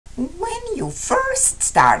When you first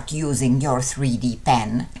start using your 3D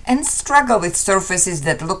pen and struggle with surfaces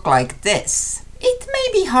that look like this, it may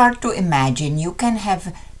be hard to imagine you can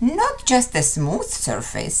have not just a smooth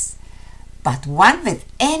surface, but one with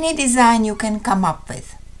any design you can come up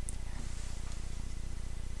with.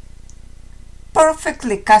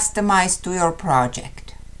 Perfectly customized to your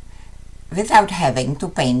project, without having to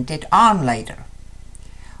paint it on later.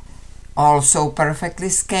 Also perfectly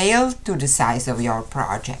scaled to the size of your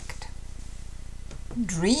project.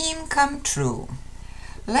 Dream come true.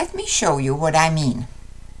 Let me show you what I mean.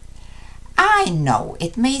 I know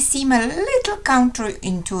it may seem a little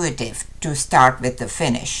counterintuitive to start with the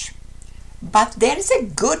finish, but there is a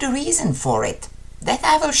good reason for it that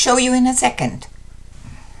I will show you in a second.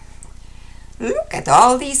 Look at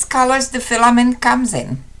all these colors the filament comes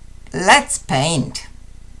in. Let's paint.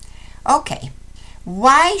 Okay.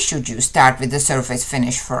 Why should you start with the surface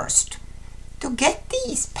finish first? To get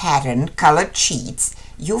these patterned colored sheets,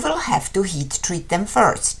 you will have to heat treat them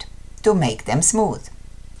first to make them smooth,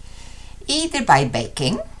 either by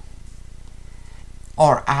baking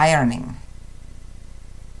or ironing.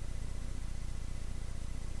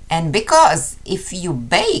 And because if you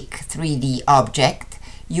bake 3D object,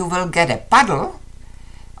 you will get a puddle,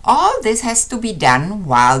 all this has to be done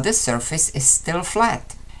while the surface is still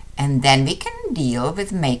flat. And then we can deal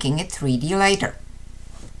with making it 3D later.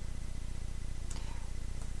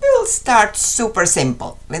 We'll start super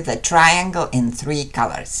simple with a triangle in 3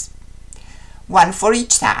 colors. One for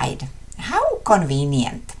each side. How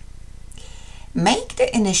convenient. Make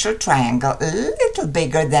the initial triangle a little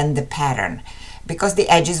bigger than the pattern because the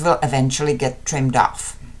edges will eventually get trimmed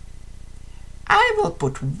off. I will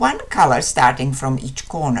put 1 color starting from each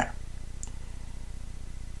corner.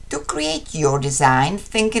 To create your design,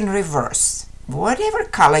 think in reverse. Whatever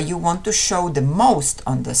color you want to show the most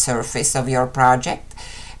on the surface of your project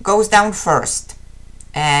goes down first,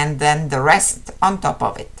 and then the rest on top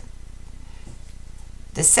of it.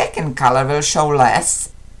 The second color will show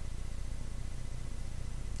less,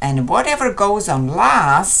 and whatever goes on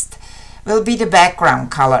last will be the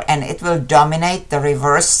background color, and it will dominate the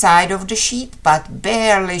reverse side of the sheet but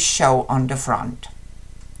barely show on the front.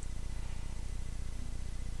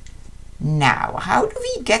 Now, how do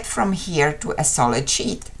we get from here to a solid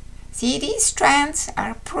sheet? See, these strands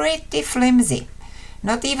are pretty flimsy,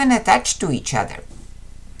 not even attached to each other.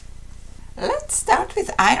 Let's start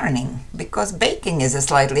with ironing, because baking is a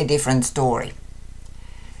slightly different story.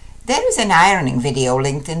 There is an ironing video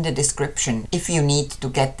linked in the description if you need to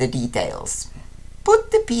get the details.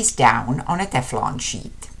 Put the piece down on a Teflon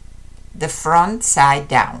sheet, the front side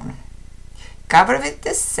down. Cover with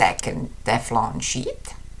the second Teflon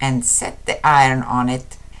sheet and set the iron on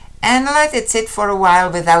it and let it sit for a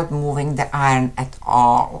while without moving the iron at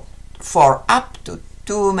all for up to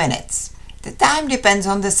 2 minutes. The time depends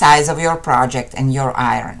on the size of your project and your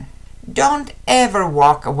iron. Don't ever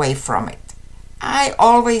walk away from it. I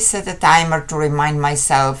always set a timer to remind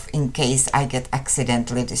myself in case I get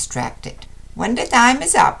accidentally distracted. When the time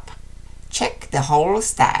is up, check the whole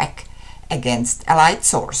stack against a light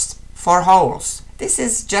source for holes. This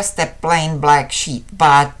is just a plain black sheet,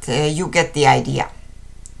 but you get the idea.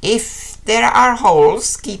 If there are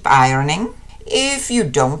holes, keep ironing. If you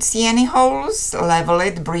don't see any holes, level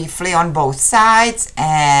it briefly on both sides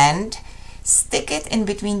and stick it in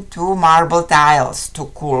between 2 marble tiles to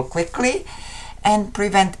cool quickly and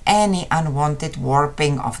prevent any unwanted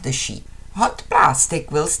warping of the sheet. Hot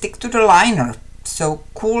plastic will stick to the liner, so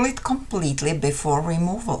cool it completely before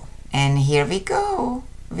removal. And here we go.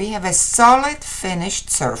 We have a solid finished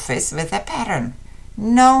surface with a pattern.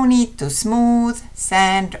 No need to smooth,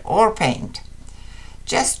 sand or paint.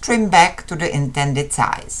 Just trim back to the intended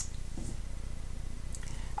size.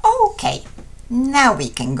 Okay, now we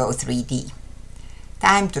can go 3D.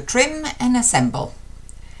 Time to trim and assemble.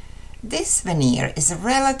 This veneer is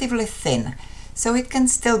relatively thin, so it can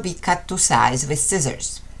still be cut to size with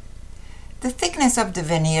scissors. The thickness of the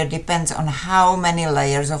veneer depends on how many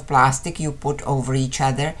layers of plastic you put over each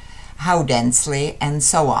other, how densely, and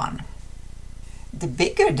so on. The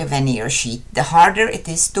bigger the veneer sheet, the harder it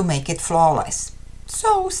is to make it flawless.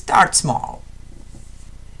 So start small.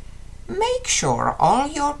 Make sure all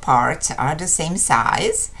your parts are the same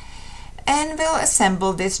size, and we'll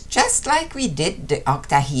assemble this just like we did the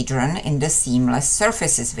octahedron in the seamless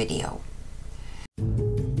surfaces video.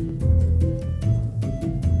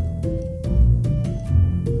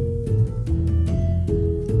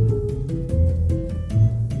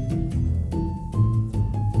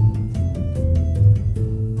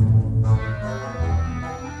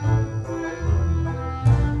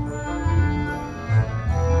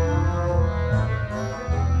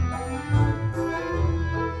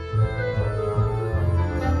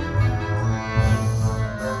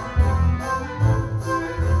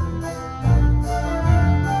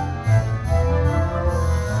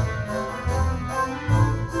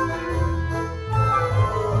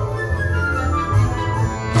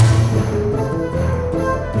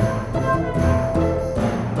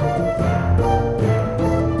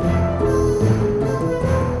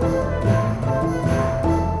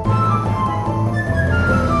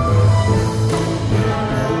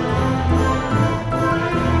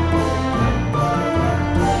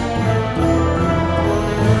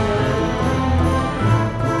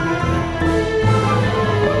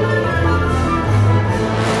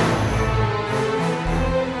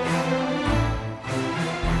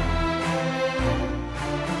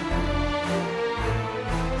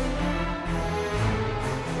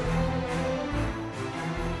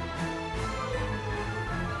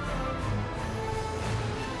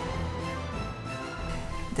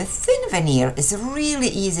 The thin veneer is really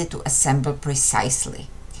easy to assemble precisely,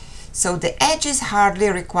 so the edges hardly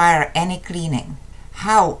require any cleaning.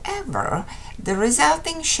 However, the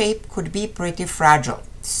resulting shape could be pretty fragile,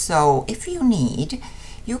 so if you need,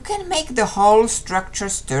 you can make the whole structure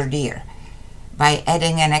sturdier by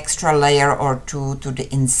adding an extra layer or two to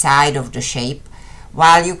the inside of the shape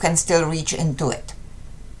while you can still reach into it.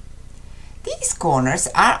 These corners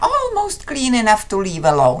are almost clean enough to leave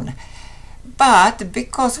alone, but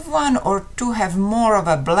because one or two have more of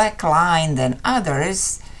a black line than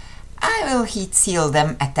others, I will heat seal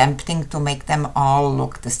them, attempting to make them all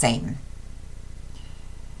look the same.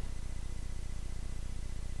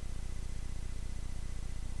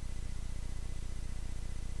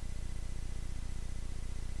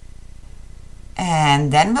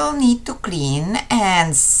 And then we'll need to clean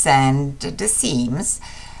and sand the seams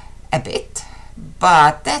a bit,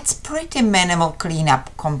 but that's pretty minimal cleanup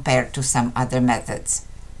compared to some other methods.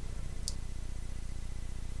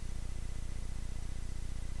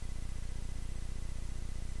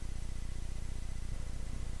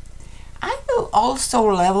 I will also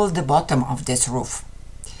level the bottom of this roof,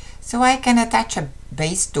 so I can attach a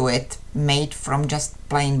base to it made from just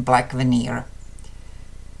plain black veneer.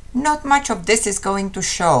 Not much of this is going to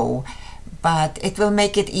show, but it will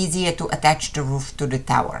make it easier to attach the roof to the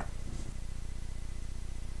tower.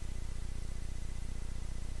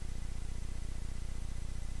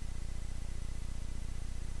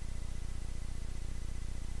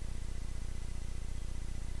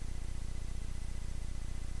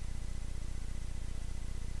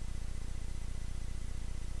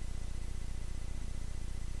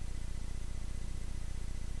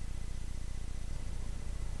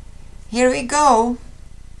 Here we go.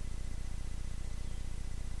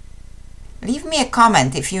 Leave me a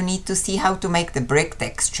comment if you need to see how to make the brick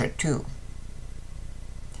texture too.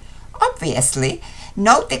 Obviously,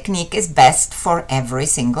 no technique is best for every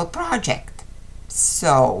single project.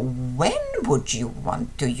 So, when would you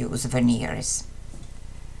want to use veneers?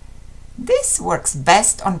 This works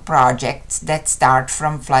best on projects that start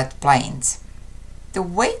from flat planes. The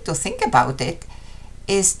way to think about it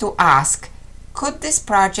is to ask, could this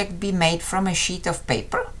project be made from a sheet of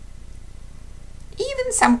paper?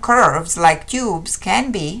 Even some curves like tubes can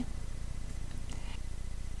be.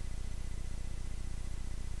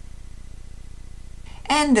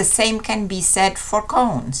 And the same can be said for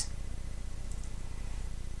cones.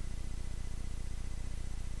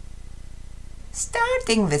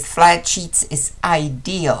 Starting with flat sheets is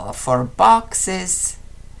ideal for boxes,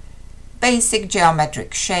 basic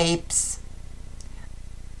geometric shapes,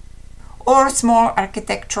 or small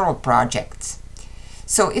architectural projects.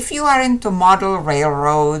 So if you are into model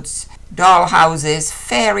railroads, dollhouses,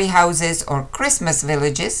 fairy houses, or Christmas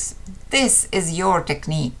villages, this is your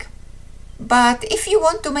technique. But if you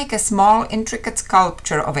want to make a small intricate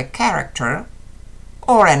sculpture of a character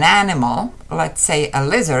or an animal, let's say a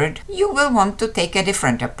lizard, you will want to take a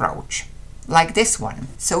different approach, like this one.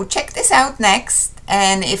 So check this out next,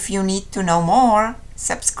 and if you need to know more,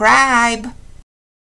 subscribe!